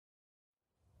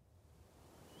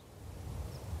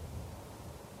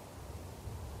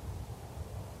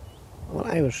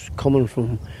I was coming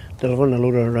from delivering a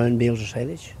load of round bales of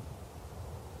silage.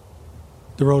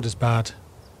 The road is bad.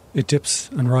 It dips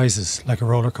and rises like a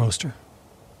roller coaster.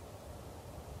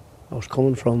 I was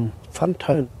coming from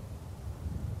Fantown.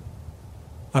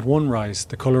 At one rise,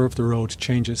 the colour of the road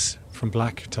changes from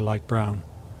black to light brown.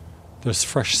 There's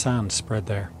fresh sand spread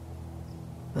there.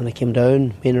 And I came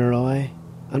down, Minerai,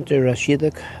 into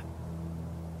Rashidik.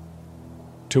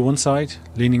 To one side,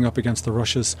 leaning up against the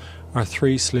rushes, are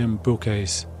 3 slim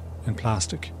bouquets in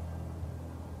plastic.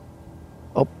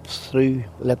 Up through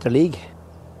Letterleague.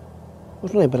 It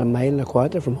was only about a mile and a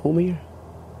quarter from home here.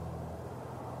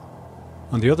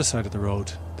 On the other side of the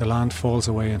road, the land falls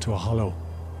away into a hollow.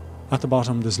 At the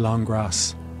bottom there's long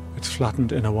grass. It's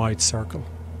flattened in a wide circle.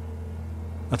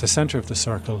 At the centre of the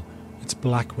circle, it's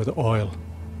black with oil.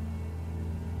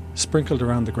 Sprinkled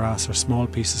around the grass are small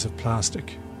pieces of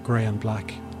plastic, grey and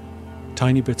black.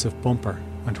 Tiny bits of bumper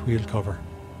and wheel cover.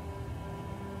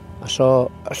 I saw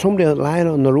somebody lying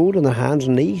on the road on their hands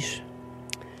and knees,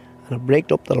 and I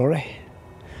braked up the lorry.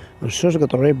 And as soon as I got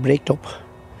the lorry braked up,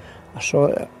 I saw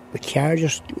the car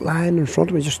just lying in front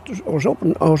of me. I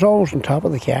was almost on top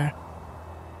of the car.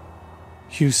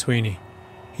 Hugh Sweeney.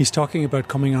 He's talking about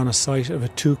coming on a site of a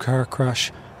 2-car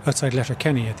crash outside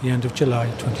Letterkenny at the end of July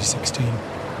 2016.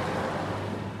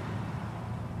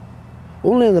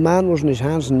 Only if the man was on his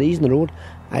hands and knees in the road,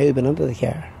 I would have been into the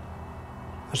car.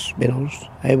 That's being honest.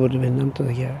 I would have been into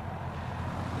the car.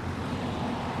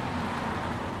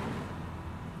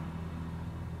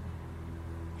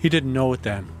 He didn't know it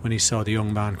then when he saw the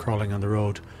young man crawling on the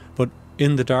road, but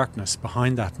in the darkness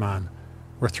behind that man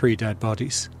were 3 dead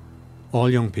bodies. All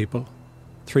young people.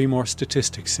 3 more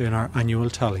statistics in our annual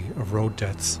tally of road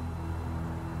deaths.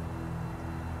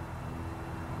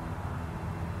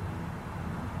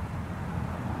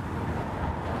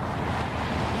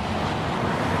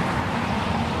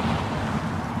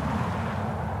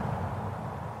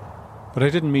 But I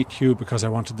didn't meet Hugh because I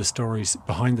wanted the stories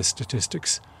behind the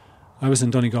statistics. I was in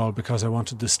Donegal because I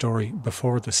wanted the story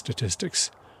before the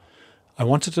statistics. I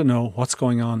wanted to know what's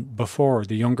going on before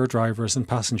the younger drivers and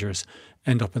passengers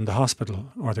end up in the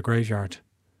hospital or the graveyard.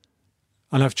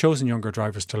 And I've chosen younger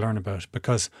drivers to learn about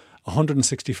because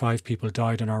 165 people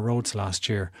died on our roads last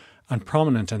year, and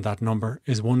prominent in that number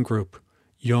is one group,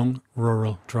 young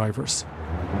rural drivers.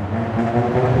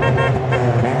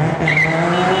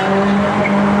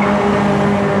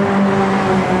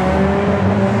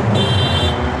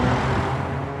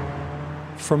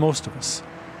 For most of us,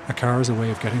 a car is a way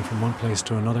of getting from one place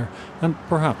to another and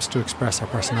perhaps to express our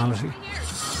personality.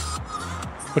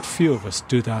 But few of us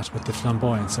do that with the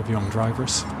flamboyance of young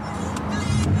drivers.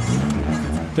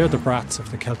 They're the brats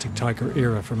of the Celtic Tiger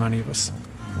era for many of us.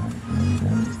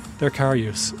 Their car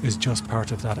use is just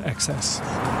part of that excess.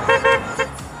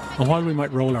 And while we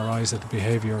might roll our eyes at the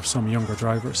behaviour of some younger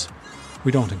drivers,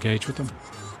 we don't engage with them.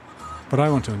 But I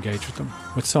want to engage with them,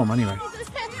 with some anyway.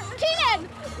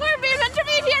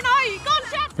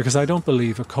 Because I don't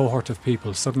believe a cohort of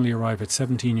people suddenly arrive at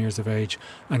 17 years of age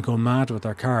and go mad with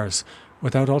their cars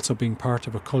without also being part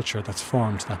of a culture that's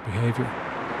formed that behaviour.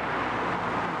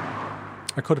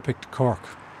 I could have picked Cork,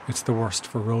 it's the worst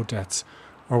for road deaths,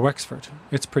 or Wexford,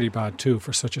 it's pretty bad too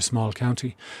for such a small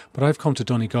county, but I've come to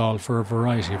Donegal for a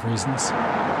variety of reasons.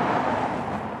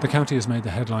 The county has made the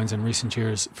headlines in recent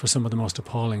years for some of the most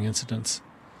appalling incidents.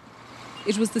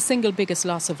 It was the single biggest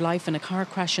loss of life in a car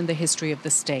crash in the history of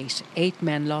the state. 8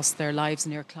 men lost their lives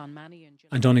near Clonmany.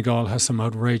 And Donegal has some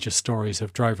outrageous stories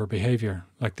of driver behaviour,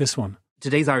 like this one.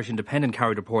 Today's Irish Independent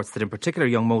carried reports that in particular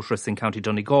young motorists in County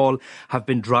Donegal have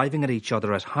been driving at each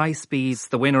other at high speeds.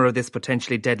 The winner of this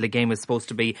potentially deadly game is supposed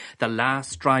to be the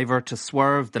last driver to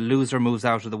swerve. The loser moves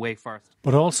out of the way first.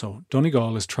 But also,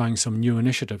 Donegal is trying some new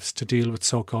initiatives to deal with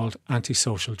so-called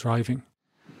antisocial driving.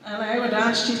 And I would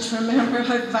ask you to remember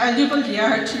how valuable you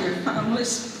are to your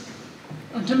families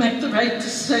and to make the right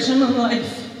decision in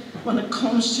life when it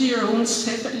comes to your own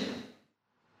safety.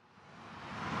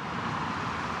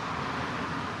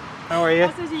 How are you?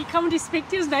 You come to speak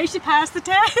to us now, she passed the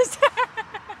test.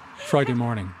 Friday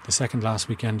morning, the second last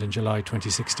weekend in July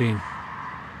 2016.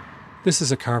 This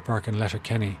is a car park in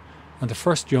Letterkenny and the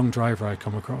first young driver I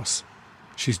come across.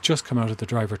 She's just come out of the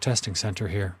driver testing centre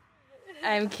here.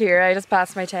 I'm Ciara, I just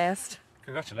passed my test.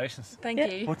 Congratulations. Thank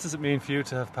you. What does it mean for you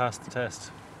to have passed the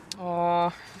test?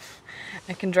 Oh,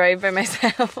 I can drive by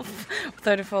myself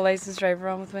without a full licensed driver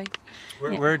on with me.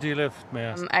 Where do you live, may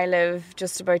I ask? I live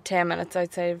just about 10 minutes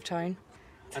outside of town.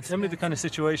 And tell me the kind of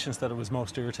situations that it was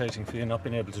most irritating for you not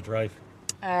being able to drive.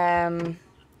 Well,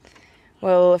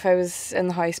 if I was in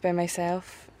the house by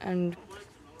myself and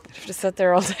I'd have to sit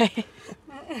there all day.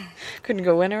 Couldn't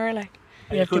go anywhere, like.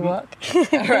 You have to walk.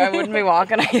 Or I wouldn't be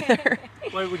walking either.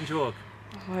 Why wouldn't you walk?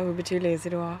 I would be too lazy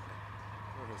to walk.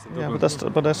 Yeah,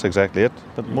 but that's exactly it.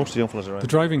 But most young fellas are The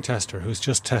driving tester who's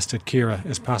just tested Ciara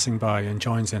is passing by and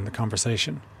joins in the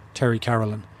conversation. Terry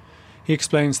Carolan. He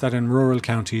explains that in rural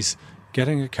counties,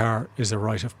 getting a car is a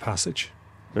rite of passage.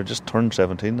 They're just turned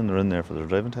 17 and they're in there for their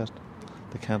driving test.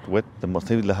 They can't wait. They have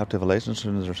to have a licence as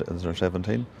soon as they're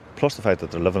 17. Plus the fact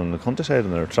that they're living in the countryside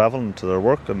and they're travelling to their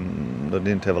work and they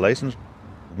need to have a licence.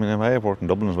 I mean, I have worked in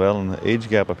Dublin as well, and the age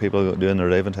gap of people doing their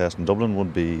driving test in Dublin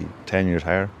would be 10 years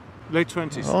higher. Late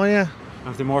 20s? Oh, yeah.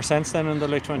 Have they more sense then in the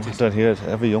late 20s? I don't hear it.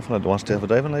 Every young fella wants to have a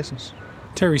driving licence.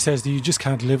 Terry says that you just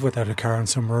can't live without a car in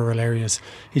some rural areas.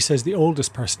 He says the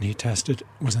oldest person he tested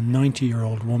was a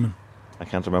 90-year-old woman. I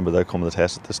can't remember the outcome of the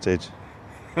test at this stage.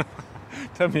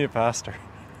 Tell me you passed her.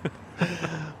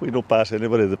 We don't pass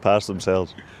anybody, they pass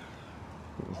themselves.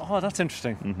 Oh, that's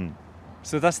interesting. Mm-hmm.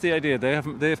 So that's the idea. They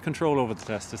have control over the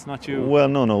test. It's not you. Well,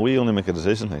 no. We only make a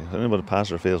decision. Like, anybody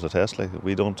passes or fails the test,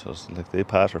 we don't. Like, they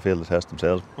pass or fail the test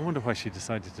themselves. I wonder why she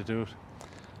decided to do it.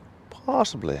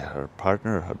 Possibly her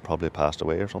partner had probably passed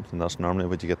away or something. That's normally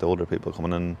what you get the older people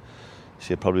coming in. She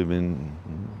had probably been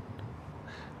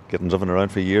getting driven around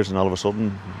for years, and all of a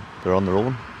sudden they're on their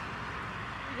own.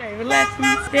 Driving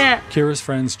lessons, yeah. Ciara's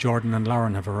friends Jordan and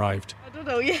Lauren have arrived. I don't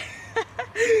know, yeah.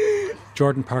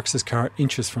 Jordan parks his car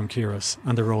inches from Ciara's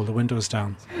and they roll the windows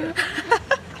down.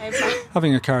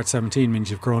 Having a car at 17 means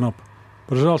you've grown up,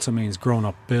 but it also means grown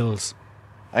up bills.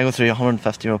 I go through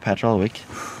 €150 petrol a week.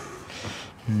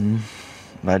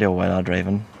 I do well while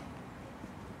driving.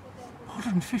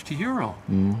 €150?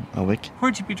 A week.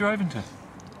 Where'd you be driving to?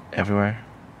 Everywhere.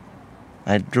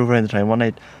 I drove around the town one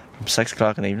night from 6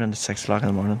 o'clock in the evening to 6 o'clock in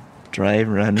the morning.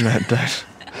 Driving around and around town.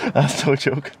 That's no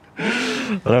joke.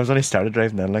 But I was only started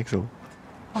driving then, so.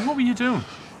 And what were you doing?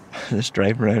 Just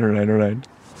driving around.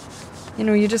 You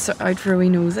know, you're just out for a wee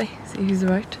nosy, see who's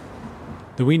about.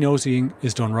 The wee nosying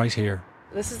is done right here.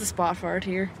 This is the spot for it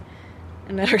here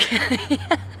in Letterkenny.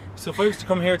 So if I was to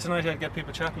come here tonight, I'd get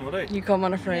people chatting, would I? You come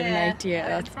on a Friday night,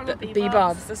 yeah. That's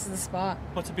Bebob's. This is the spot.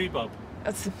 What's a bebob?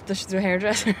 That's the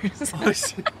hairdressers. Oh, I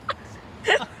see.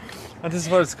 And this is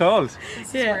what it's called?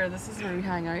 This is where we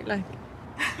hang out, like.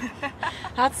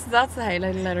 That's the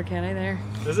highlight of Letterkenny there.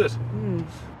 Is it?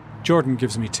 Jordan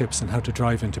gives me tips on how to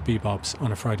drive into Bebob's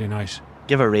on a Friday night.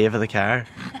 Give a rave of the car.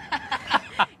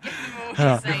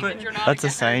 That's a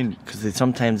sign, because they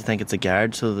sometimes think it's a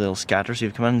guard, so they'll scatter. So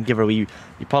you come in and give her a wee,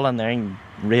 you pull in there and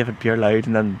rave it pure loud,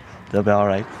 and then they'll be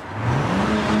alright.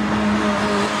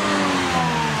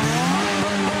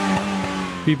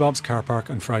 Bebob's car park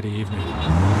on Friday evening.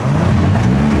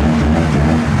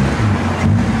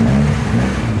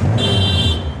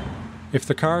 If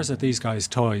the cars are these guys'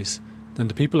 toys, then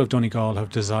the people of Donegal have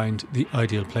designed the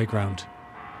ideal playground.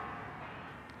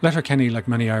 Letterkenny, like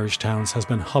many Irish towns, has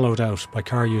been hollowed out by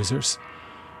car users.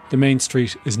 The main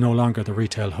street is no longer the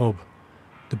retail hub.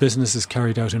 The business is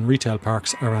carried out in retail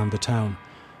parks around the town.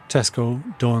 Tesco,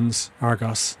 Dunn's,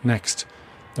 Argos, Next.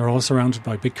 They're all surrounded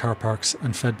by big car parks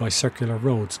and fed by circular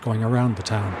roads going around the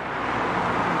town.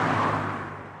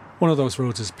 One of those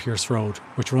roads is Pierce Road,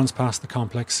 which runs past the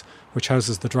complex, which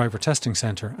houses the driver testing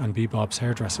centre and Bebob's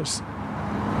hairdressers.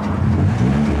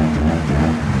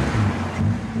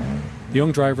 The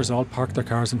young drivers all park their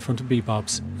cars in front of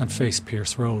Bebob's and face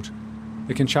Pierce Road.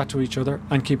 They can chat to each other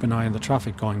and keep an eye on the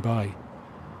traffic going by.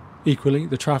 Equally,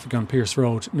 the traffic on Pierce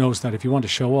Road knows that if you want to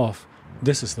show off,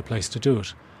 this is the place to do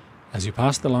it. As you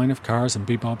pass the line of cars in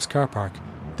Bebob's car park,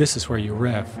 this is where you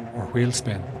rev or wheel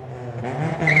spin.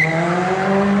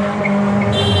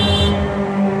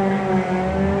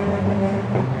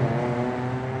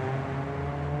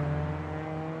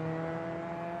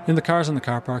 In the cars in the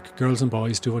car park, girls and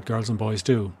boys do what girls and boys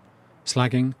do.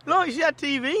 Slagging. No, you see that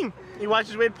TV. He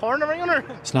watches weird porn around her.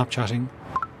 Snapchatting.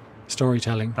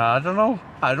 Storytelling. I don't know.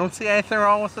 I don't see anything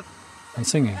wrong with it. And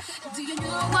singing. Do you know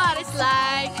what it's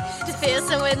like to feel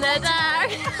so in the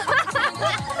dark?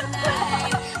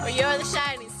 Where you're the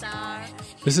shining star.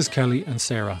 This is Kelly and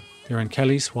Sarah. They're in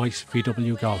Kelly's white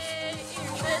VW Golf.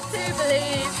 To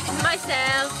believe in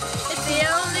myself, it's the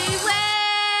only way.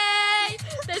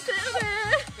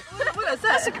 What is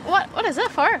that? What is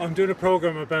that for? I'm doing a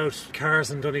programme about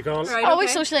cars in Donegal. Right, okay. We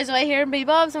socialise away here in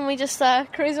Bebob's and we just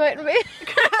cruise out in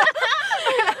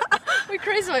we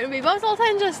cruise out in Bebob's all the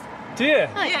time just. Do you?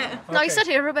 Yeah. Okay. No, you sit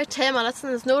here for about 10 minutes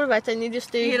and there's no about and you just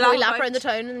do a lap around the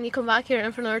town and you come back here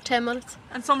and for another 10 minutes.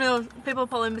 And some little people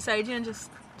pull in beside you and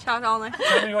just Chat all night.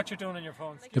 Tell me what you're doing on your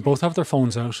phones. They both have their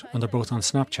phones out and they're both on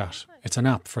Snapchat. It's an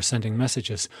app for sending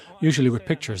messages, usually with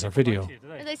pictures or video.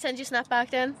 Did they send you snap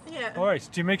back then? Yeah. All right.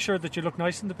 Do you make sure that you look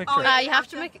nice in the picture? You have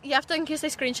to in case they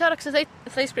screenshot it, because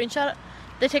if they screenshot it,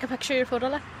 they take a picture of your photo.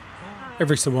 Like.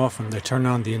 Every so often they turn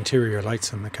on the interior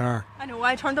lights in the car. I know,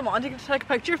 I turned them on to take a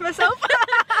picture of myself.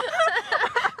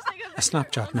 A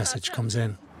Snapchat message comes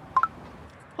in.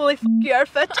 Holy you are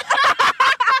fit.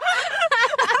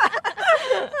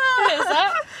 Who is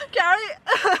that? Gary.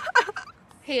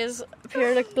 He is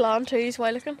pure like blonde too, he's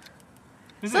wild looking.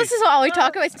 Is So this is what we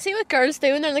talk about. See what girls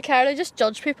do when they're in the car, they just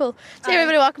judge people. See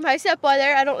everybody walking by, see that boy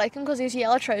there, I don't like him because he has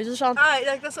yellow trousers on. Aye,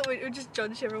 like that's what we just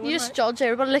judge everyone. You just judge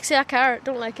everybody, like see that car,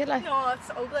 don't like it like. No, it's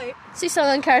ugly. See some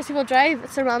of the cars people drive,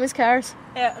 it's their mommy's cars.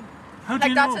 Yeah. How do like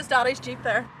you that's know? his daddy's Jeep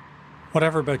there.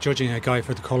 Whatever about judging a guy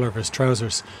for the colour of his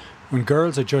trousers, when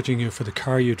girls are judging you for the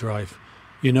car you drive,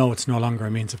 you know it's no longer a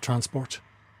means of transport.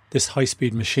 This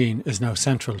high-speed machine is now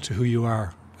central to who you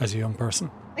are as a young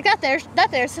person. Like that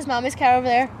there's his mommy's car over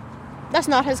there. That's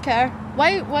not his car.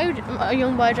 Why would a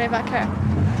young boy drive that car?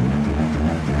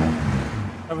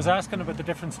 I was asking about the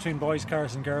difference between boys'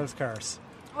 cars and girls' cars.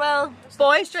 Well,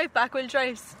 boys drive back-wheel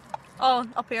drives. Oh,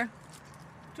 up here.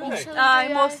 Do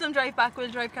they? Most of them drive back-wheel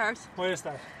drive cars. Why is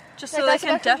that? Just Like so they that's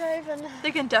can what they're driving.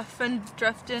 They can diff and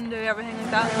drift and do everything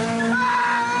like that.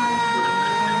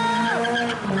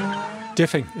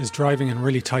 Diffing is driving in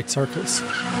really tight circles.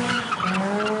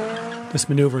 This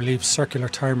manoeuvre leaves circular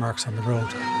tyre marks on the road.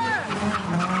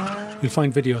 You'll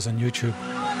find videos on YouTube.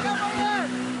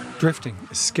 Drifting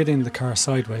is skidding the car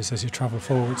sideways as you travel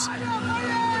forwards.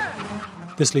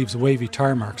 This leaves wavy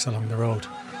tyre marks along the road.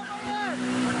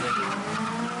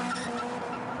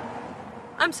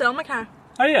 I'm selling my car.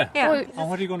 Oh yeah? Yeah. And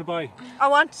what are you going to buy? I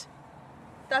want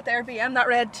that there BM, that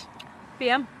red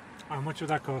BM. How much would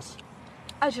that cost?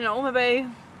 I don't know, maybe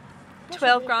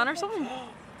 12 grand or something.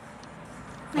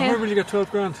 And where will you get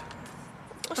 12 grand?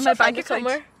 In my bank account.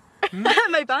 somewhere.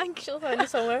 My bank. She'll find it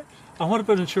somewhere. And what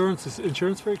about insurance? Is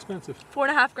insurance very expensive?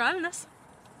 4.5 grand in this.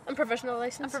 And provisional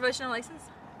license. And provisional license.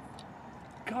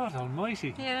 God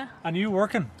almighty. Yeah. And are you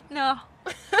working? No.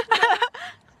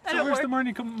 So where's the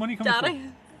money coming Daddy.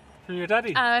 from? From your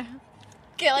daddy?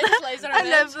 Get like this laser I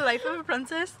live the life of a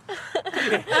princess.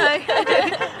 Aye.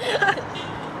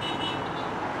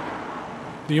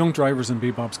 The young drivers in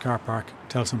Bebop's car park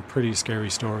tell some pretty scary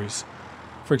stories.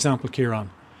 For example, Kieran.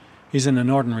 He's in an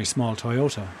ordinary small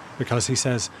Toyota because he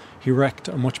says he wrecked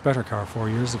a much better car 4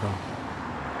 years ago.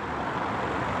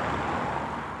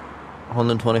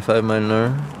 125 mile an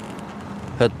hour.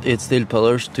 Hit 8 steel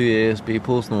pillars, 2 ASB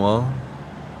posts in the wall.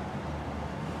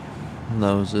 And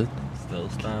that was it.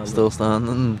 Still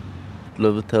standing.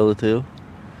 Live it, tell the tale.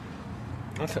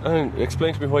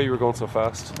 Explain to me why you were going so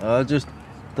fast. Just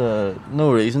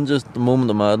no reason, just the moment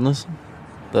of madness.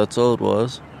 That's all it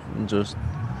was. And just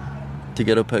to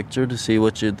get a picture to see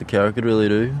what the car could really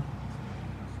do.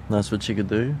 And that's what she could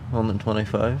do.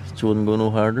 125. She wouldn't go no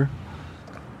harder.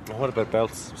 And what about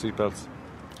belts, seat belts?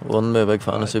 I wouldn't be a big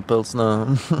fan of seat belts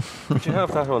now. But you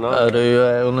have that one on. I do,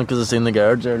 only because I seen the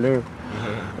guards earlier.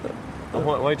 And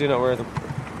why do you not wear them?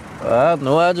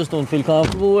 No, I just don't feel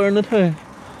comfortable wearing it. Hey.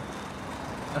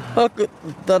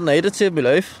 That night it saved my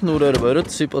life, no doubt about it.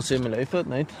 Seatbelt saved my life that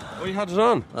night. Oh, you had it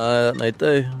on? That night,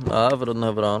 if I didn't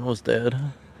have it on, I was dead.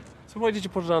 So why did you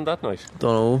put it on that night?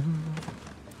 Don't know.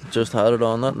 Just had it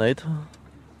on that night.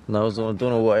 And I don't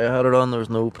know why I had it on. There was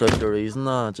no particular reason.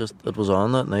 It was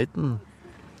on that night and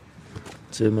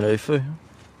it saved my life.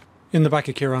 In the back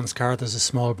of Kieran's car there's a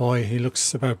small boy. He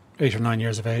looks about 8 or 9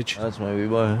 years of age. That's my wee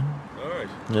boy. Alright.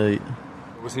 Yeah.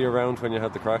 Was he around when you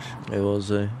had the crash? He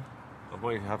was.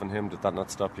 Why having him, did that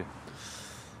not stop you?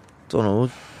 Don't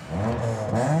know.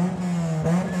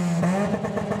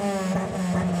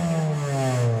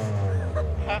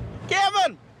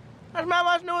 Kevin! Does my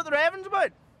boss know what the raving's about?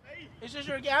 Is this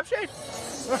your gap sheet?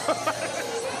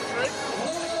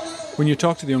 When you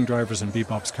talk to the young drivers in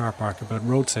Bebop's car park about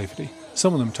road safety,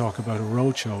 some of them talk about a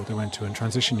road show they went to in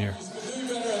transition year.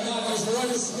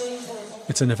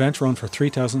 It's an event run for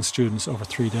 3,000 students over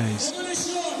 3 days.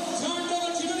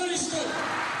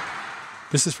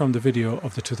 This is from the video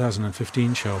of the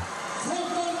 2015 show.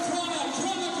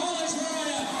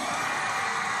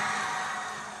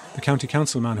 The county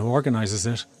councilman who organises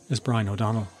it is Brian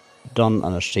O'Donnell. Done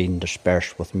in a scene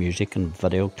dispersed with music and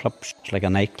video clips. It's like a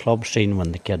nightclub scene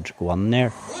when the kids go in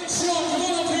there.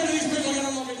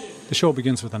 The show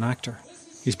begins with an actor.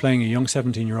 He's playing a young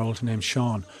 17-year-old named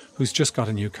Sean, who's just got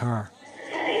a new car.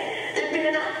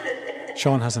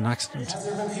 Sean has an accident.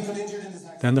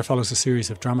 Then there follows a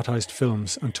series of dramatised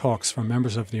films and talks from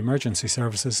members of the emergency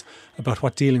services about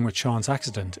what dealing with Sean's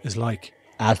accident is like.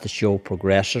 As the show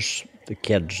progresses, the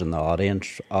kids in the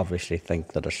audience obviously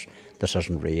think that this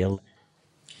isn't real.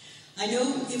 I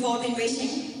know you've all been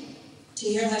waiting to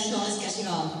hear how Sean is getting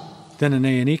on. Then an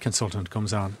A&E consultant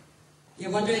comes on. You're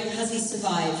wondering, has he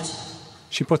survived?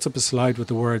 She puts up a slide with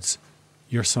the words,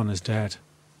 "Your son is dead."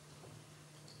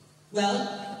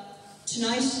 Well,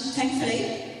 tonight,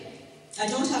 thankfully, I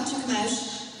don't have to come out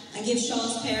and give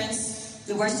Sean's parents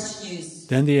the worst news.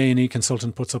 Then the A&E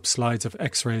consultant puts up slides of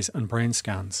x-rays and brain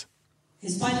scans.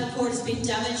 His spinal cord has been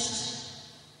damaged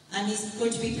and he's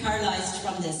going to be paralysed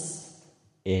from this.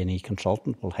 A&E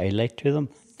consultant will highlight to them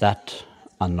that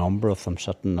a number of them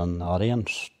sitting in the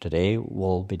audience today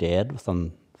will be dead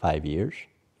within 5 years.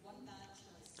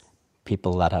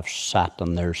 People that have sat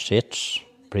in their seats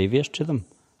previous to them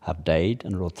have died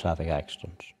in road traffic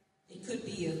accidents. It could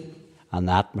be you. And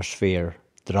the atmosphere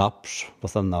drops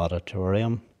within the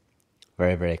auditorium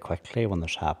very, very quickly when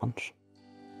this happens.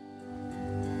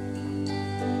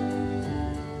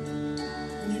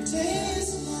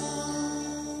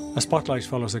 A spotlight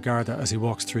follows a Garda as he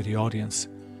walks through the audience.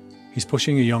 He's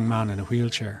pushing a young man in a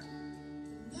wheelchair.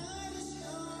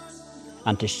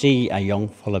 And to see a young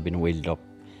fella being wheeled up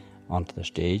onto the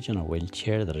stage in a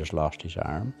wheelchair that has lost his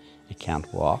arm, he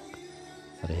can't walk,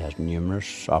 that he has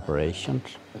numerous operations.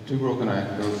 2 broken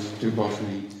ankles, 2 busted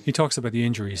knees. He talks about the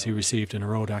injuries he received in a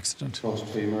road accident. Lost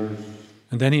femurs.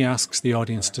 And then he asks the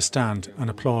audience to stand and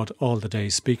applaud all the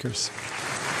day's speakers.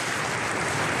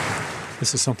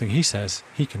 This is something he says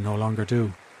he can no longer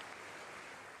do.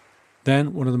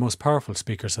 Then one of the most powerful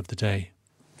speakers of the day.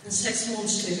 And 6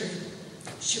 months later,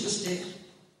 she was dead.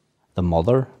 The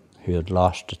mother who had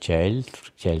lost a child,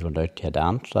 the child went out to a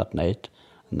dance that night,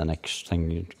 and the next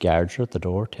thing, guards her at the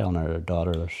door telling her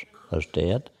daughter is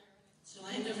dead. So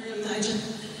I never imagined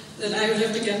that I would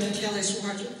have to get to Kelly's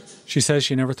wardrobe. She says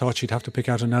she never thought she'd have to pick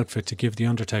out an outfit to give the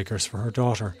undertakers for her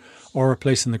daughter, or a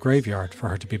place in the graveyard for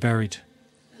her to be buried.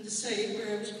 And decide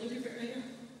where I was going to bury her.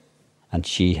 And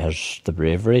she has the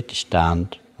bravery to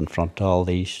stand in front of all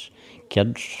these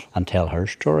kids and tell her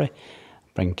story,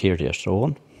 bring tears to your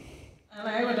soul. And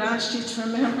I would ask you to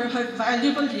remember how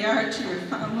valuable you are to your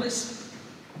families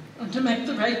and to make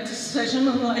the right decision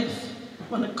in life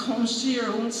when it comes to your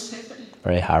own safety.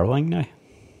 Very harrowing now.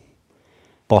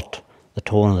 But the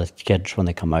tone of the kids when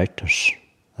they come out is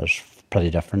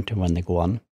pretty different to when they go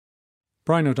on.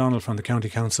 Brian O'Donnell from the County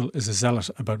Council is a zealot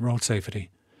about road safety.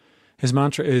 His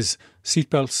mantra is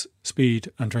seatbelts,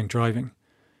 speed and drink driving.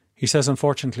 He says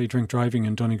unfortunately drink driving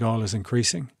in Donegal is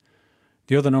increasing.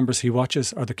 The other numbers he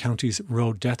watches are the county's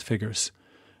road death figures.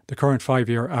 The current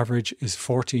 5-year average is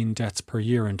 14 deaths per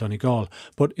year in Donegal,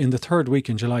 but in the 3rd week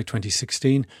in July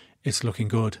 2016, it's looking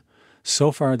good.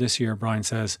 So far this year, Brian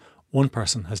says, 1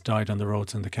 person has died on the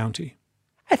roads in the county.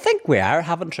 I think we are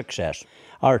having success.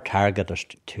 Our target is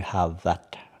to have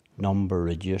that number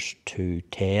reduced to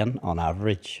 10 on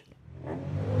average.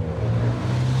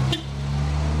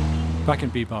 Back in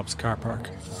Bebop's car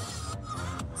park.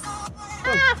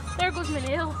 Ah, there goes my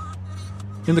nail.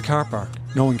 In the car park,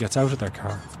 no one gets out of their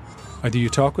car. Either you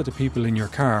talk with the people in your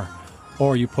car,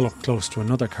 or you pull up close to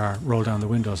another car, roll down the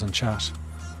windows and chat.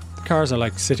 The cars are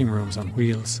like sitting rooms on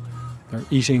wheels. They're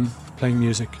eating, playing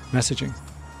music, messaging.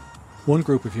 One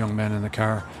group of young men in the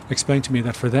car explained to me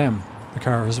that for them, the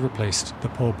car has replaced the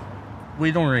pub.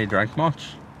 We don't really drink much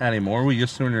anymore. We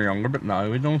used to when we were younger, but now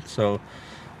we don't. So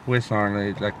we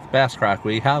normally, like, the best crack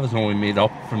we have is when we meet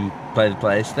up and play the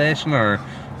PlayStation or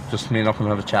just meet up and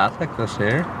have a chat like this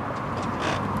here.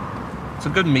 It's a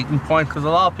good meeting point because a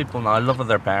lot of people now live with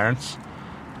their parents.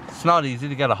 It's not easy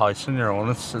to get a house on your own.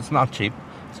 It's not cheap.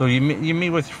 So you meet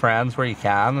with your friends where you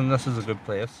can, and this is a good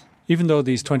place. Even though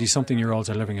these 20-something-year-olds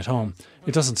are living at home,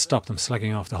 it doesn't stop them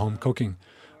slagging off the home cooking.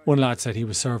 One lad said he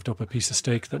was served up a piece of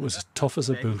steak that was as tough as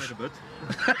a boot.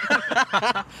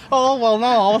 Oh, well, no,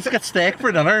 I'll always get steak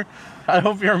for dinner. I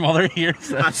hope your mother hears this.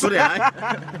 That's what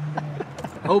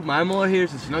I hope my mother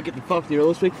hears this. She's not getting fucked the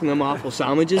roast week from them awful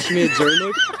sandwiches she made during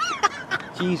out.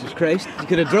 Jesus Christ, you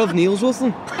could have druv Neil's with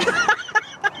them.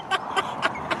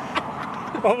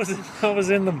 What was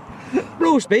in them?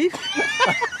 Roast beef.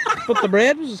 But the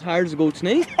bread was as hard as a goat's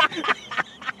knee.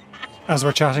 As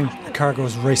we're chatting, the car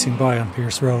goes racing by on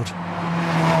Pierce Road.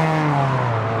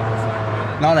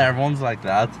 Not everyone's like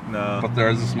that. No. But there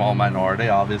is a small minority,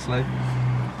 obviously.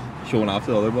 Showing off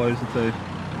the other boys too.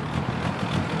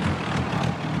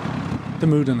 The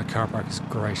mood in the car park is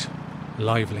great.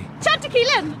 Lively. Chat to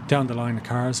Keelan! Down the line of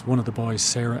cars, one of the boys,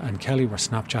 Sarah and Kelly, were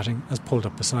Snapchatting as pulled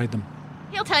up beside them.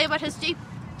 He'll tell you about his Jeep.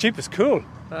 Jeep is cool.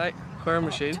 Aye, queer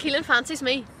machine. Keelan fancies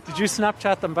me. Did you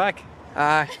Snapchat them back?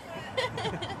 Aye.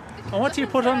 And what do you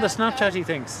put on the Snapchatty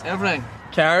things? Everything.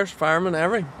 Cars, farming,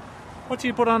 everything. What do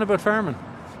you put on about farming?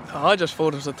 Oh, just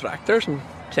photos of tractors and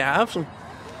calves and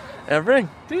everything.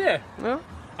 Do you? Yeah.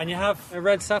 And you have a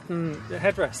red satin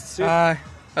headrests, too? Aye.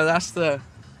 That's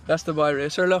the boy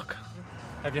racer look.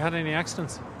 Have you had any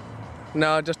accidents?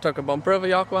 No, I just took a bumper of a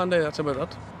yacht one day, that's about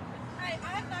it. Hey, I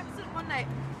had an accident one night.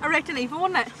 I wrecked an Evo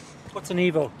one night. What's an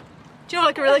Evo? Do you know,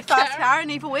 like a really fast car, an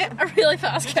Evo 8? A really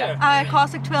fast car. It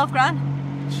cost like 12 grand.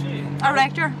 Gee. I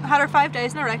wrecked her. I had her 5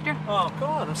 days and I wrecked her. Oh,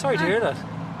 God, I'm sorry to hear that.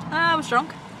 I was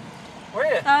drunk. Were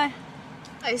you? Aye.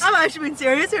 I'm actually being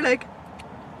serious here, like.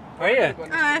 Were you?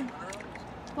 Aye.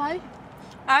 Why?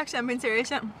 Actually, I'm being serious,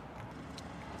 yeah.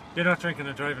 You're not drinking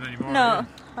and driving anymore, No, are you?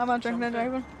 I'm not drinking and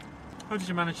driving. How did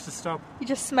you manage to stop? You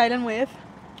just smile and wave.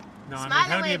 No, I mean,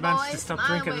 how do you manage to stop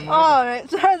drinking and Oh, right.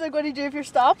 So how's that going to do if you're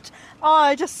stopped? Oh,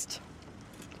 I just...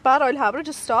 Bad old habit, I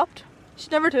just stopped. You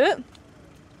should never do it.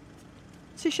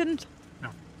 So you shouldn't. No.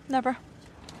 Never.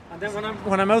 And then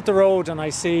when I'm out the road and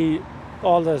I see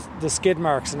all the skid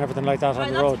marks and everything like that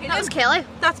on the road. That was Kelly.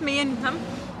 That's me and him.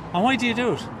 And why do you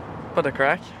do it? But a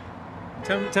crack.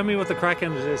 Tell me what the crack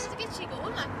in it is. To get you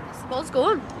going, like. The ball's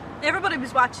going. Everybody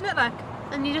was watching it, like.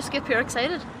 And you just get pure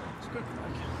excited.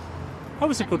 How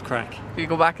was a good crack? You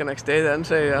go back the next day then and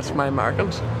say that's my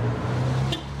markings.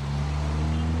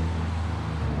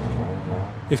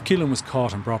 If Keelan was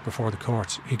caught and brought before the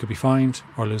court, he could be fined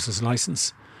or lose his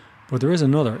licence. But there is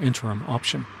another interim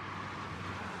option.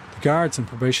 The guards and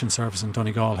probation service in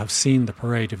Donegal have seen the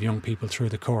parade of young people through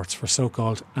the courts for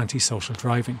so-called antisocial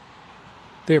driving.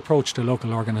 They approached a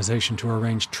local organisation to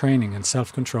arrange training in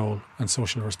self-control and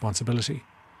social responsibility.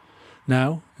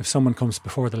 Now, if someone comes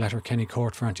before the Letterkenny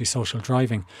Court for antisocial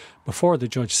driving, before the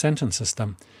judge sentences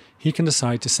them, he can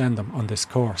decide to send them on this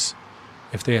course.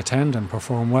 If they attend and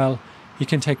perform well, he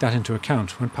can take that into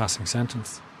account when passing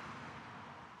sentence.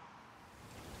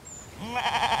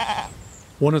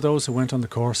 One of those who went on the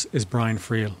course is Brian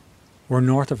Friel. We're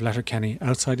north of Letterkenny,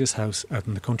 outside his house out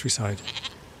in the countryside.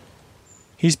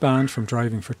 He's banned from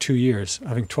driving for 2 years,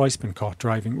 having twice been caught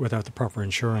driving without the proper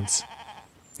insurance.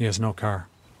 He has no car.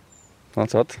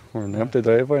 That's it. We're in an empty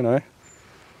driveway now.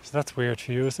 So that's weird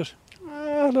for you, is it?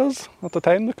 It is. At the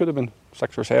time there could have been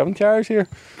 6 or 7 cars here.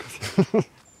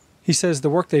 He says the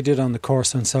work they did on the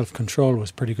course on self-control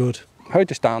was pretty good. How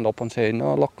to stand up and say,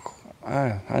 no, look,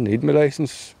 I need my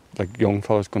licence. Like young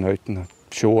fellas going out and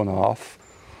showing off.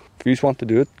 If you just want to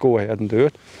do it, go ahead and do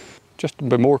it. Just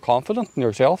be more confident in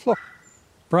yourself, look.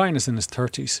 Brian is in his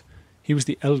 30s. He was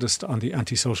the eldest on the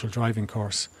antisocial driving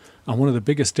course, and one of the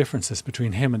biggest differences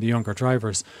between him and the younger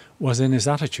drivers was in his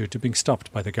attitude to being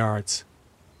stopped by the guards.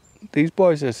 These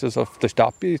boys, it's as if they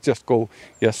stop you, just go,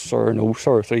 yes sir, no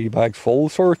sir, 3 bags full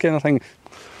sir, kind of thing.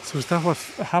 So is that what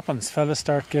happens? Fellas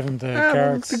start giving the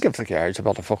guards... They give the guards a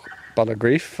bit of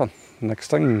grief, and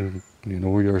next thing, you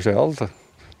know yourselves,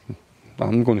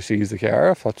 I'm going to seize the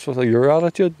car if that's your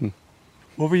attitude.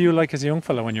 What were you like as a young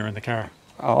fella when you were in the car?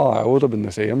 Oh, I would have been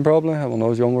the same probably when I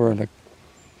was younger. Like,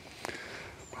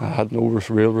 I had no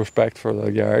real respect for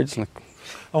the guards. Like,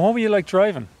 and what were you like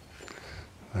driving?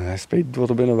 Speed would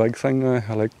have been a big thing.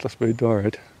 I liked the speed,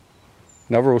 alright.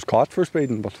 Never was caught for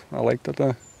speeding, but I liked it.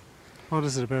 What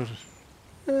is it about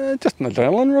it? Just an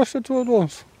adrenaline rush, that's what it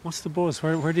was. What's the buzz?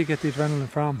 Where do you get the adrenaline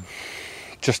from?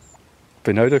 Just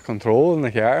being out of control in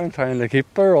the car and trying to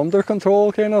keep her under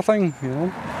control kind of thing, you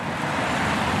know.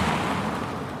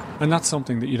 And that's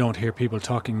something that you don't hear people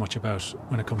talking much about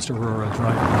when it comes to rural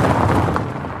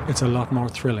driving. It's a lot more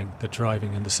thrilling than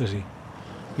driving in the city.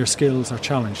 Your skills are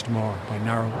challenged more by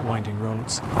narrow, winding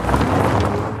roads,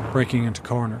 braking into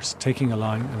corners, taking a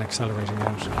line and accelerating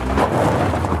out.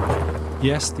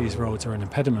 Yes, these roads are an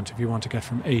impediment if you want to get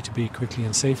from A to B quickly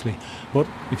and safely, but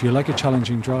if you like a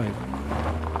challenging drive,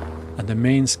 and the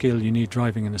main skill you need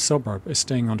driving in a suburb is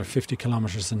staying under 50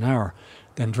 kilometres an hour,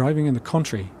 then driving in the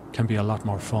country can be a lot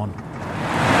more fun.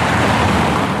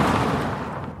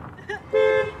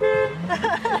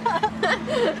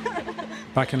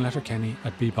 Back in Letterkenny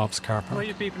at Bebop's car park. Why are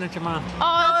you beeping at your man?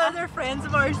 Oh, they're friends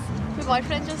of ours. My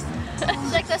boyfriend just...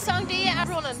 It's like the song, do you and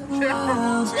Ronan?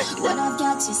 What I've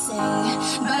got to say,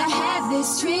 but I have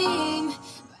this dream.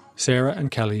 Sarah and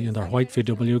Kelly in their white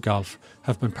VW Golf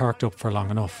have been parked up for long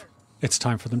enough. It's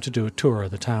time for them to do a tour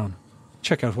of the town.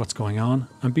 Check out what's going on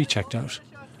and be checked out.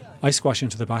 I squash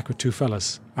into the back with 2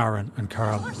 fellas, Aaron and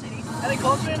Carl. Are they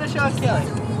called in a shot, Kelly?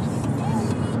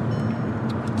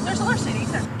 There's other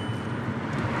cities there.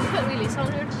 Put wheelies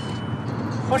on here.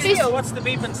 What's the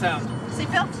beeping sound?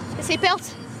 Seatbelt. The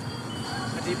seatbelt.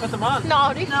 Do you put them on?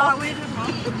 No, we put them on.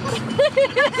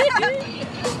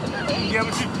 Yeah,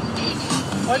 but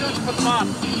why don't you put them on?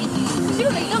 You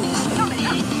don't need them. You don't need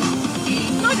them.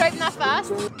 I'm not driving that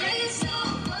fast.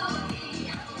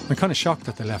 I'm kind of shocked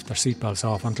that they left their seatbelts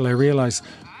off until I realise,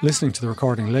 listening to the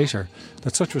recording later,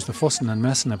 that such was the fussing and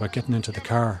messing about getting into the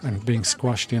car and being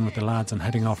squashed in with the lads and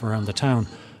heading off around the town.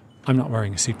 I'm not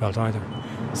wearing a seatbelt either.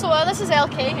 So this is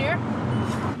LK here.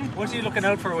 What are you looking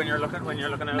out for when you're looking out?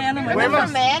 Men and We're women. looking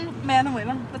for men. Men and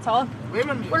women, that's all.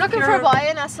 Women. We're looking for a boy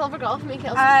in a silver golf. Me,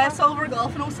 Kelsey. Silver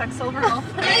golf, no 06 silver golf.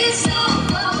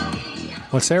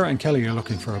 While Sarah and Kelly are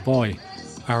looking for a boy,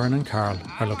 Aaron and Carl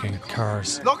are looking at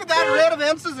cars. Look at that rate of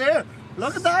emphasis there.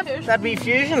 Look at that. That'd be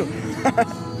Fusion.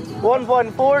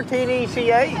 1.4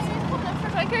 TDCA.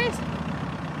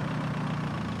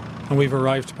 And we've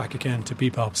arrived back again to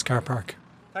Bebop's car park.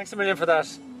 Thanks a million for that.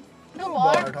 No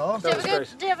more. That was great.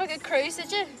 Did you have a good cruise,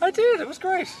 did you? I did, it was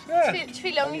great. Yeah. Do you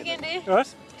feel young again, do you? What?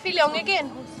 Feel young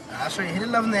again? That's right, you hit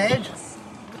 11 the edge.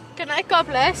 Good night, God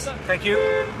bless. Thank you.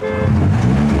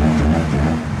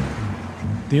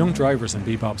 The young drivers in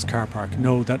Bebop's car park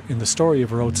know that in the story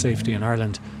of road safety in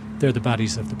Ireland, they're the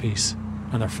baddies of the piece,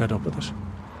 and they're fed up with it.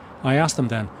 I asked them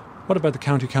then, what about the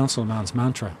county council man's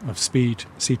mantra of speed,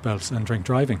 seatbelts and drink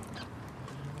driving?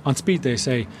 On speed they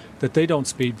say that they don't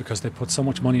speed because they put so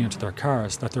much money into their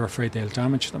cars that they're afraid they'll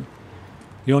damage them.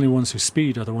 The only ones who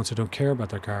speed are the ones who don't care about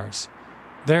their cars.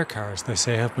 Their cars, they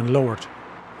say, have been lowered,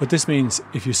 but this means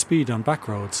if you speed on back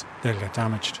roads, they'll get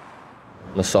damaged.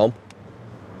 The sump.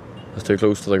 It's too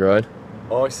close to the ground.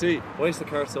 Oh, I see. Why is the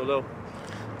car so low?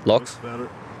 Locks.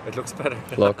 It looks better.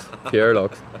 Locks. Pure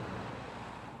locks.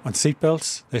 On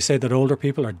seatbelts, they say that older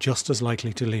people are just as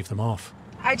likely to leave them off.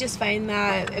 I just find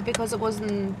that because it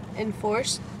wasn't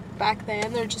enforced back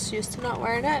then, they're just used to not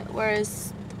wearing it,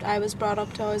 whereas I was brought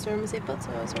up to always wear my seatbelt,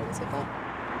 so I always wear my seatbelt.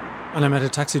 And I met a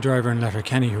taxi driver in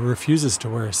Letterkenny who refuses to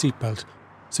wear a seatbelt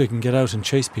so he can get out and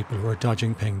chase people who are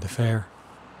dodging paying the fare.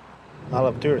 I'll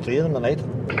have 2 or 3 of them tonight.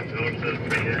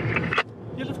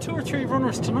 You'll have 2 or 3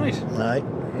 runners tonight? Aye.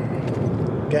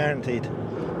 Guaranteed.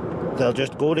 They'll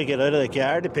just go to get out of the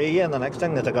car to pay you, and the next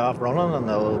thing they take off running, and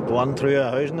they'll go on through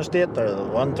a housing estate, or they'll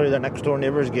go on through their next door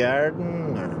neighbour's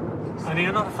garden. And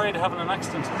you're not afraid of having an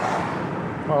accident?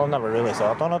 Well, I never really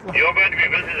thought on it. You're going to be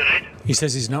busy tonight? He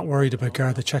says he's not worried about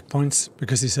Garda checkpoints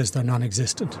because he says they're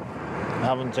non-existent. I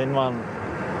haven't seen one,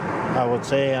 I would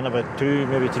say, in about 2,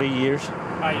 maybe 3 years.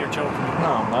 You're joking.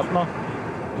 No, I'm not,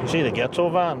 no. You see the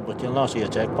Getso van, but you'll not see a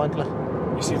checkpoint. Like.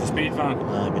 You see the speed van?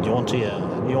 But you won't see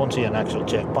an actual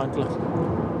checkpoint. Like.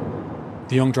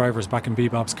 The young drivers back in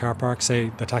Bebop's car park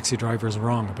say the taxi driver is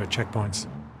wrong about checkpoints.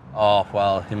 Oh,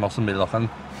 well, he mustn't be looking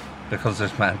because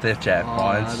there's plenty of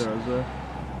checkpoints.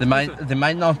 They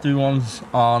might not do ones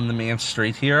on the main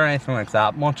street here or anything like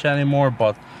that much anymore,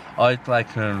 but out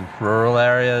like in rural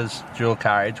areas, dual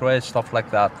carriageways, stuff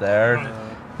like that there,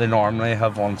 they normally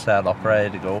have one set up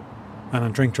ready to go. And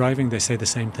on drink driving they say the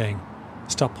same thing.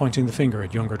 Stop pointing the finger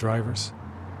at younger drivers.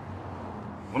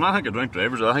 When I think of drink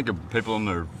drivers, I think of people in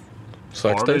their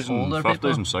 60s, 40s and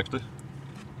 50s and 60s.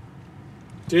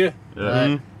 Do you?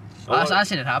 Yeah. I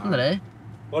seen it happen today.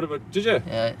 What about, did you?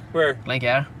 Yeah. Where?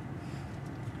 Glencairn.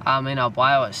 I mean, a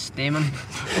boy was steaming.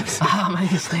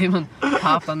 Steaming.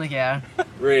 Hopped on the car.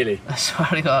 Really? I swear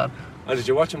to God. And did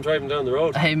you watch him driving down the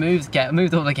road? He moved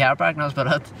over the car park and that was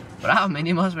about it. But I mean,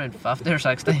 he must have been 50 or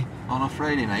 60. On a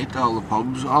Friday night, all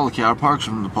the car parks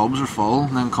and the pubs are full,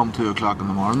 and then come 2 o'clock in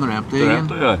the morning, they're empty again.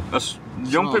 Empty, yeah. That's,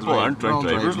 young people aren't drink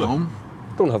drivers. Like.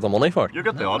 Don't have the money for it. You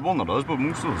get the odd one that does, but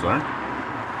most of us aren't.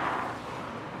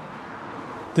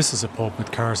 This is a pub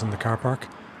with cars in the car park.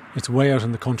 It's way out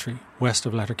in the country, west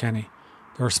of Letterkenny.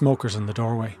 There are smokers in the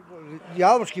doorway. You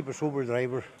always keep a sober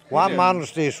driver. One man will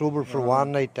stay sober for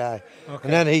one night, and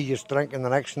then he just drinking the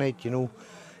next night, you know,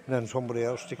 and then somebody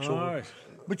else takes over. Right.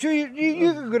 But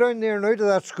you could go down there now to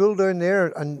that school down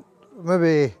there, and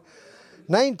maybe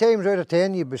 9 times out of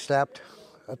 10 you'd be slapped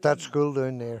at that school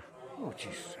down there. Oh,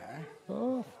 Jesus.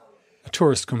 A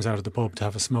tourist comes out of the pub to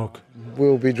have a smoke.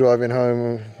 We'll be driving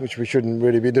home, which we shouldn't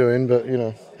really be doing, but, you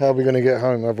know, how are we going to get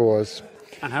home otherwise?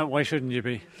 And why shouldn't you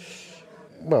be?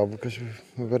 Well, because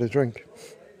we've got a drink.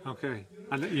 Okay.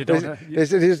 And you don't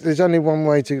there's only one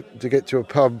way to get to a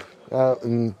pub out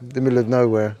in the middle of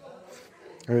nowhere.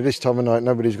 And at this time of night,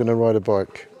 nobody's going to ride a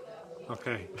bike.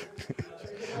 Okay.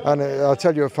 And I'll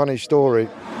tell you a funny story.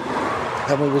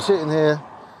 And we were sitting here,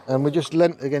 and we just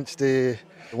leant against the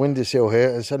windowsill here,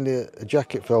 and suddenly a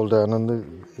jacket fell down,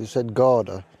 and it said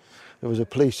Garda. There was a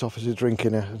police officer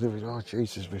drinking it. Oh,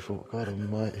 Jesus, we thought, God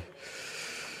almighty.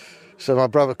 So my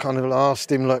brother kind of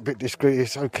asked him, like, a bit discreet,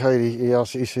 it's okay, he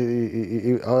asked,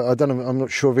 I don't know, I'm not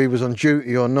sure if he was on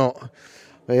duty or not.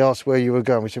 He asked where you were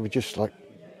going. We said, we're just like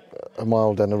a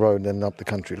mile down the road and then up the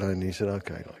country lane. He said,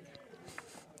 okay.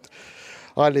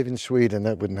 I live in Sweden,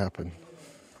 that wouldn't happen.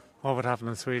 What would happen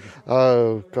in Sweden?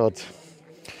 Oh, God.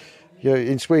 Yeah,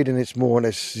 in Sweden it's more or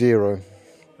less zero.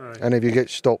 Right. And if you get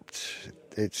stopped,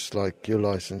 it's like your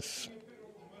licence.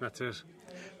 That's it.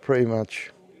 Pretty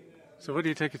much. So why do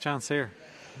you take a chance here?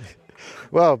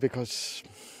 Well, because...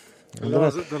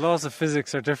 The laws of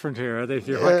physics are different here, are they? If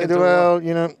you're whacking well,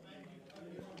 you know,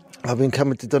 I've been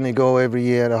coming to Donegal every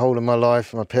year the whole of my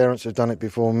life. My parents have done it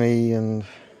before me, and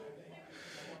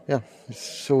yeah,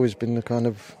 it's always been the kind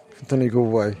of Donegal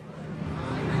way.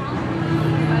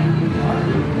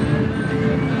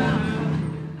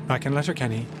 Back in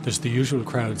Letterkenny, there's the usual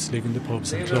crowds leaving the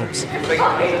pubs and clubs.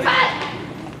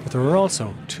 But there are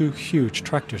also two huge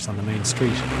tractors on the main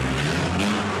street.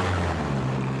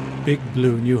 Big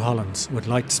blue New Hollands with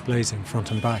lights blazing front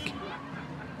and back.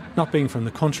 Not being from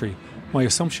the country, my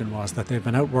assumption was that they'd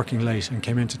been out working late and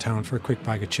came into town for a quick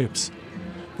bag of chips.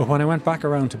 But when I went back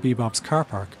around to Bebop's car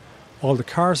park, all the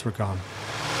cars were gone.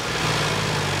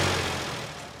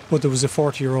 But there was a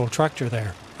 40-year-old tractor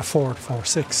there, a Ford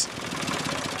 4.6.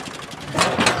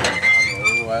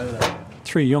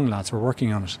 3 young lads were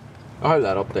working on it. I'll hold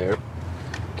that up there.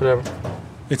 Whatever.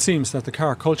 It seems that the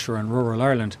car culture in rural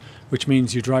Ireland, which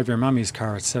means you drive your mammy's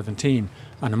car at 17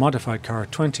 and a modified car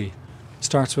at 20,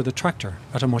 starts with a tractor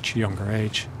at a much younger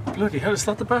age. Bloody hell, is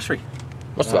that the battery?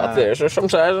 What's that there? Is there some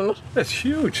size in it? It's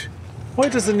huge. Why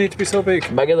does it need to be so big?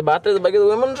 The bigger the battery, the bigger the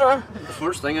women's are. The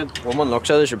first thing a woman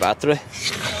looks at is your battery.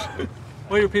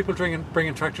 Why are people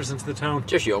bringing tractors into the town?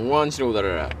 Just young ones, you know, that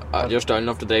are just old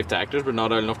enough to drive tractors, but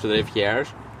not old enough to drive cars,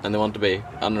 and they want to be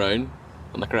on round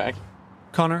on the crack.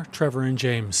 Connor, Trevor and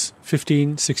James,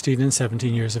 15, 16 and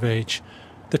 17 years of age.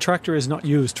 The tractor is not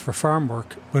used for farm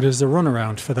work, but is a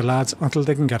runaround for the lads until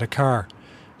they can get a car.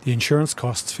 The insurance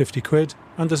costs 50 quid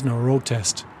and there's no road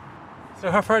test. So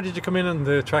how far did you come in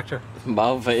the tractor?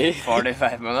 Ballsy,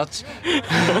 45 minutes.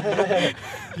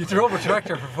 You drove a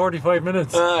tractor for 45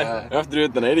 minutes? I have to do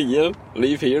it the night again.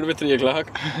 Leave here about 3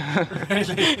 o'clock.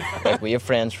 Really? We have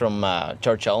friends from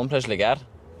Churchill and places like that.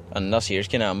 And this here's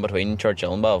kind of in between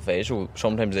Churchill and Balfay, so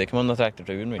sometimes they come on the tractor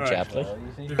too and we chat like.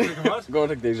 Go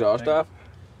take the exhaust off.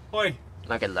 Why?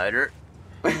 Make it louder.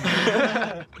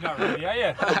 Not really, are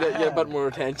you? Get a bit more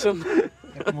attention.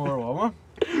 Get more women.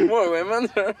 More women.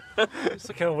 I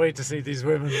can't wait to see these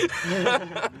women.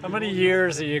 How many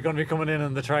years are you going to be coming in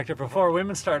on the tractor before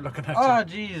women start looking at you? Oh,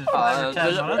 Jesus.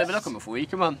 They'll be looking before you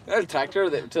come on. The tractor,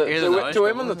 to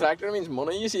women, the tractor means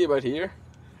money, you see about here.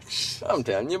 I'm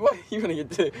telling you, boy, you're going to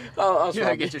get to... I'll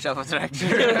get yourself a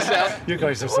tractor. You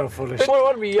guys are so foolish.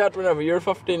 What were you at whenever you're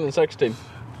 15 and 16?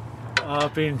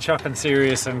 I've been chucking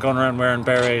serious and going around wearing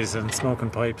berets and smoking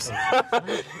pipes.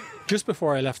 Just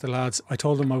before I left the lads, I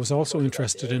told them I was also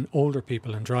interested in older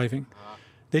people and driving.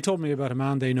 They told me about a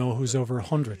man they know who's over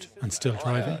 100 and still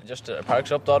driving. Just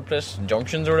parks up the odd place,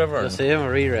 junctions or whatever. The same,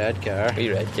 a re-red car.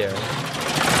 Re-red car.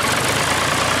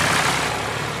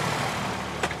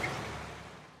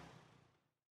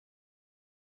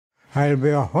 I'll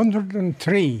be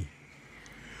 103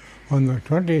 on the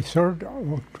 23rd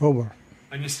of October.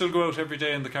 And you still go out every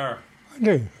day in the car? I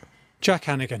do. Jack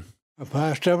Hannigan. I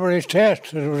passed every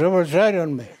test that was ever tried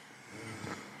on me.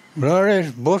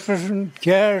 Lorries, buses and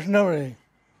cars and everything.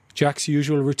 Jack's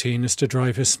usual routine is to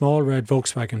drive his small red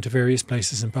Volkswagen to various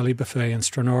places in Ballybuffet and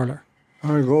Stranorlar.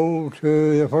 I go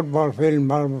to the football field in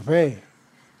Ballybuffet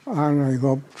and I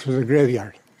go up to the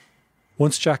graveyard.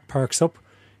 Once Jack parks up,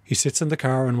 he sits in the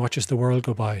car and watches the world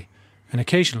go by, and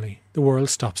occasionally the world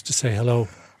stops to say hello.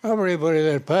 Everybody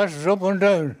that passes up and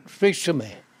down speaks to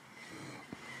me.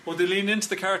 Well, they lean into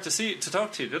the car to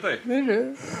talk to you, did they? They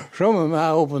do. Some of them I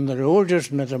open the door,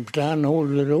 just let them stand and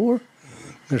hold the door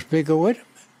and speak with them.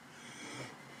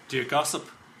 Do you gossip?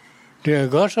 Do you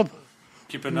gossip?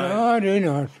 Keep an eye. No, I do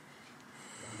not.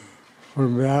 For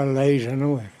me, all lies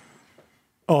anyway.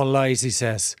 All lies, he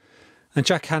says. And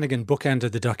Jack Hannigan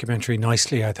bookended the documentary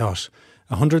nicely, I thought.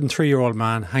 A 103-year-old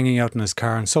man hanging out in his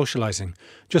car and socialising,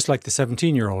 just like the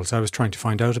 17-year-olds I was trying to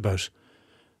find out about.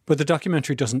 But the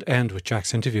documentary doesn't end with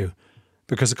Jack's interview,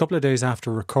 because a couple of days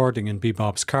after recording in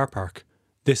Bebop's car park,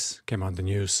 this came on the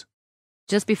news.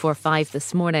 Just before 5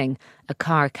 this morning, a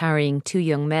car carrying 2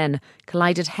 young men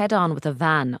collided head-on with a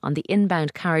van on the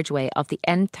inbound carriageway of the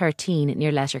N13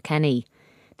 near Letterkenny.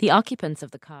 The occupants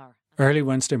of the car... Early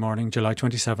Wednesday morning, July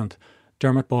 27th,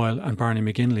 Dermot Boyle and Barney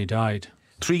McGinley died.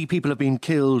 3 people have been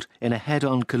killed in a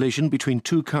head-on collision between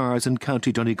 2 cars in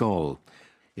County Donegal.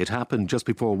 It happened just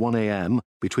before 1 a.m.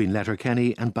 between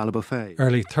Letterkenny and Ballybofey.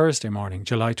 Early Thursday morning,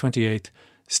 July 28th,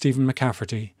 Stephen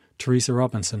McCafferty, Teresa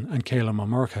Robinson and Kayla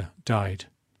Momurka died.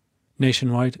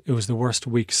 Nationwide, it was the worst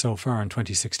week so far in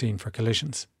 2016 for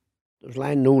collisions. There was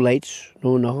lying no lights,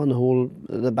 no nothing,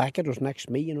 the back it was next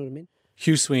to me, you know what I mean?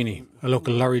 Hugh Sweeney, a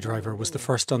local lorry driver, was the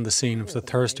first on the scene of the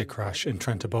Thursday crash in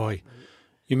Trentaboy.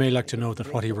 You may like to know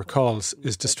that what he recalls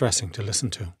is distressing to listen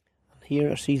to. Here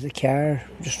I see the car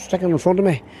just sticking in front of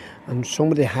me and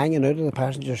somebody hanging out of the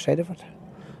passenger side of it.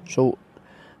 So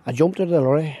I jumped out of the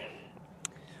lorry,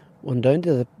 went down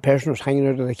to the person who was hanging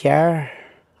out of the car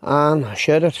and I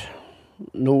shouted,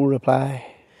 no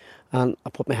reply. And I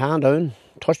put my hand down,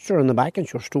 touched her in the back and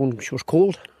she was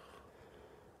cold.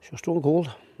 She was stone cold.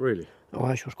 Really?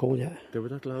 Oh, she was cold, yeah. They were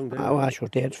that long down? Oh, she was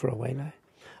dead for a while now.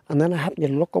 And then I happened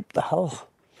to look up the hill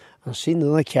and seen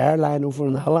another car lying over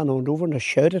on the hill and I went over and I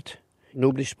shouted.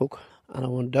 Nobody spoke. And I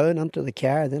went down into the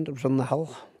car, then it was on the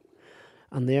hill.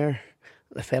 And there,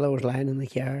 the fellow was lying in the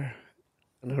car.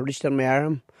 And I reached in my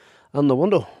arm on the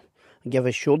window and gave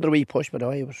his shoulder a wee push, but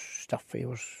he was stiff, he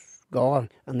was gone.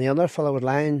 And the other fellow was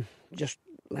lying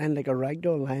like a rag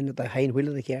doll, lying at the hind wheel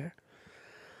of the car.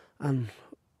 And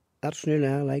that's nearly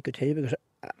all I could tell you because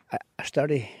I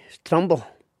started to tremble.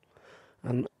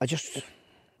 And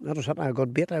that was something I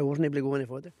got bit. I wasn't able to go any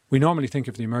further. We normally think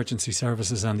of the emergency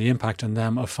services and the impact on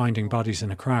them of finding bodies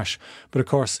in a crash. But of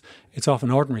course, it's often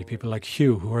ordinary people like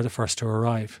Hugh who are the first to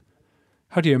arrive.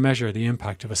 How do you measure the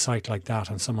impact of a sight like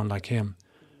that on someone like him?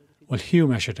 Well, Hugh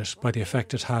measured it by the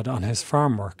effect it had on his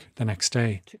farm work the next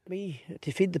day. It took me,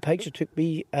 to feed the pigs, it took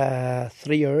me 3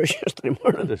 hours yesterday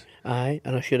morning. Aye,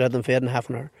 and I should have them fed in half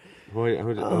an hour. Why?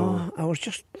 I was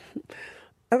just...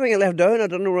 Everything I left down, I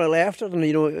didn't know where I left it. And,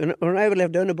 you know, when I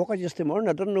left down the bucket yesterday morning,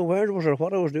 I didn't know where it was or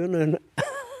what I was doing. And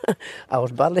I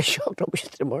was badly shocked up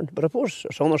yesterday morning. But I suppose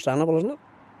it's understandable, isn't it?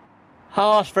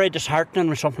 Oh, it's very disheartening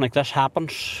when something like this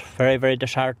happens. Very, very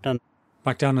disheartening.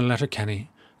 Back down in Letterkenny,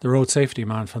 the road safety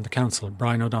man from the council,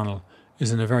 Brian O'Donnell,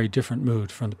 is in a very different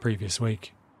mood from the previous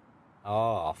week. Oh,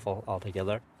 awful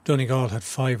altogether. Donegal had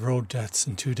 5 road deaths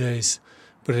in 2 days,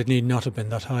 but it need not have been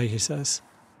that high, he says.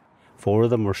 4 of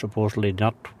them were supposedly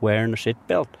not wearing a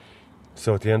seatbelt.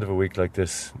 So at the end of a week like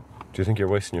this, do you think you're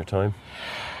wasting your time?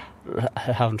 I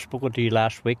haven't spoken to you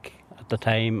last week. At the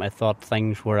time, I thought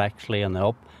things were actually on the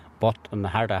up, but in the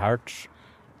heart of hearts,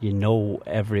 you know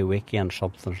every weekend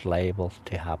something's liable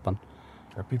to happen.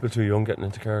 Are people too young getting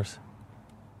into cars?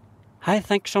 I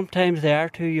think sometimes they are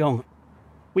too young.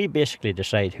 We basically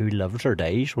decide who lives or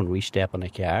dies when we step in a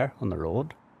car on the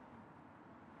road.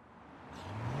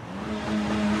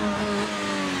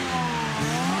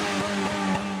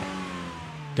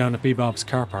 Down at Bebop's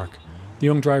car park, the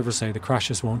young drivers say the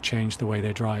crashes won't change the way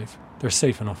they drive. They're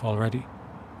safe enough already.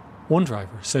 One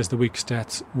driver says the week's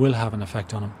deaths will have an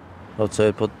effect on him. I'd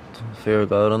say put fear of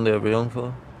God on every young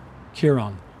fella.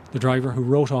 Kieran, the driver who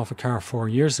wrote off a car 4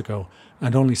 years ago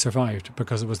and only survived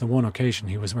because it was the one occasion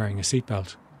he was wearing a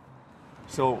seatbelt.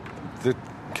 So the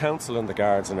council and the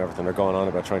guards and everything are going on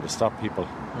about trying to stop people.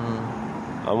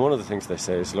 And one of the things they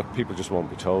say is, look, people just won't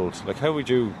be told. Like, how would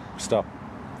you stop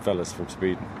fellas from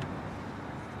speeding?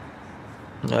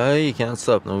 You can't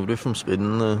stop nobody from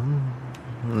speeding,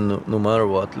 no matter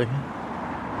what. Like.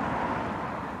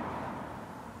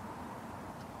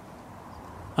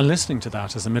 And listening to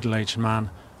that as a middle-aged man,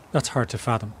 that's hard to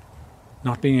fathom.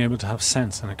 Not being able to have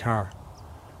sense in a car.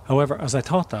 However, as I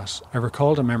thought that, I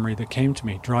recalled a memory that came to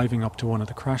me driving up to one of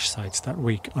the crash sites that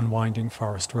week on winding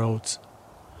forest roads.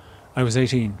 I was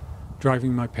 18,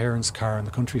 driving my parents' car in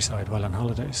the countryside while on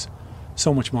holidays.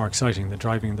 So much more exciting than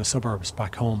driving in the suburbs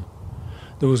back home.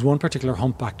 There was one particular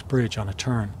humpbacked bridge on a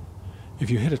turn. If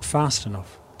you hit it fast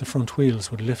enough, the front wheels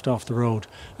would lift off the road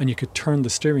and you could turn the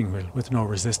steering wheel with no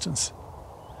resistance.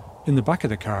 In the back of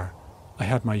the car, I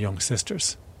had my young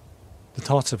sisters. The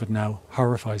thoughts of it now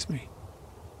horrifies me.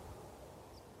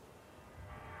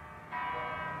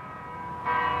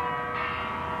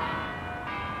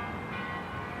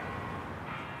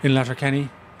 In Letterkenny,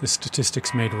 the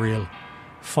statistics made real.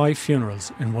 5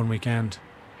 funerals in one weekend.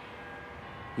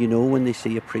 You know, when they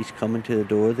see a priest coming to the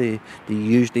door, they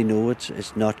usually know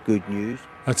it's not good news.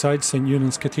 Outside St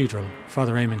Eunan's Cathedral,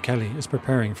 Father Eamon Kelly is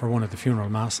preparing for one of the funeral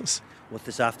masses. With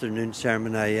this afternoon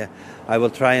sermon, I will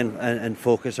try and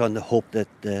focus on the hope that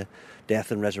the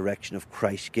death and resurrection of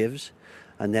Christ gives.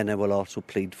 And then I will also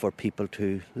plead for people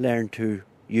to learn to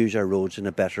use our roads in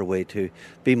a better way, to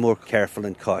be more careful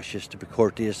and cautious, to be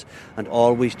courteous, and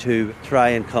always to try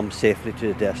and come safely to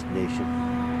the destination.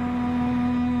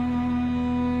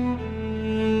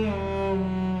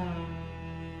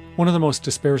 One of the most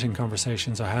dispiriting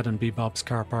conversations I had in Bebop's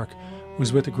car park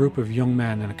was with a group of young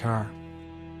men in a car.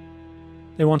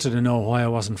 They wanted to know why I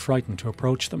wasn't frightened to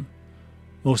approach them.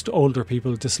 Most older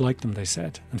people dislike them, they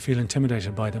said, and feel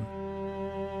intimidated by them.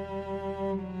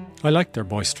 I liked their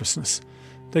boisterousness.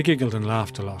 They giggled and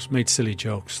laughed a lot, made silly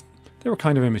jokes. They were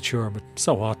kind of immature, but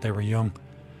so what, they were young.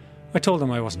 I told them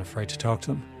I wasn't afraid to talk to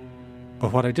them.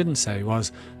 But what I didn't say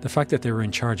was the fact that they were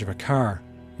in charge of a car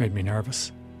made me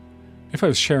nervous. If I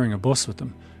was sharing a bus with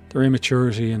them, their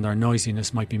immaturity and their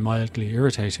noisiness might be mildly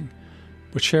irritating,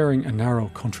 but sharing a narrow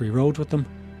country road with them,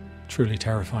 truly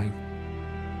terrifying.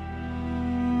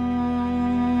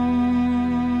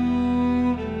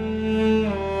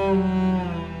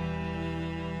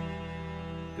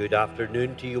 Good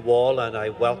afternoon to you all, and I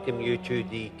welcome you to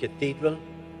the cathedral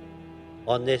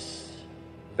on this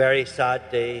very sad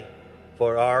day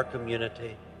for our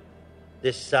community,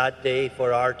 this sad day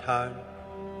for our town,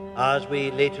 as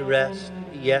we lay to rest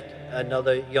yet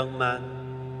another young man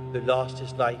who lost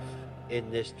his life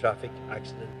in this traffic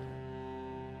accident.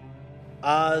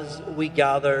 As we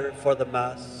gather for the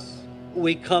Mass,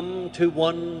 we come to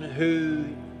one who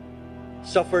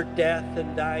suffered death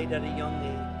and died at a young age.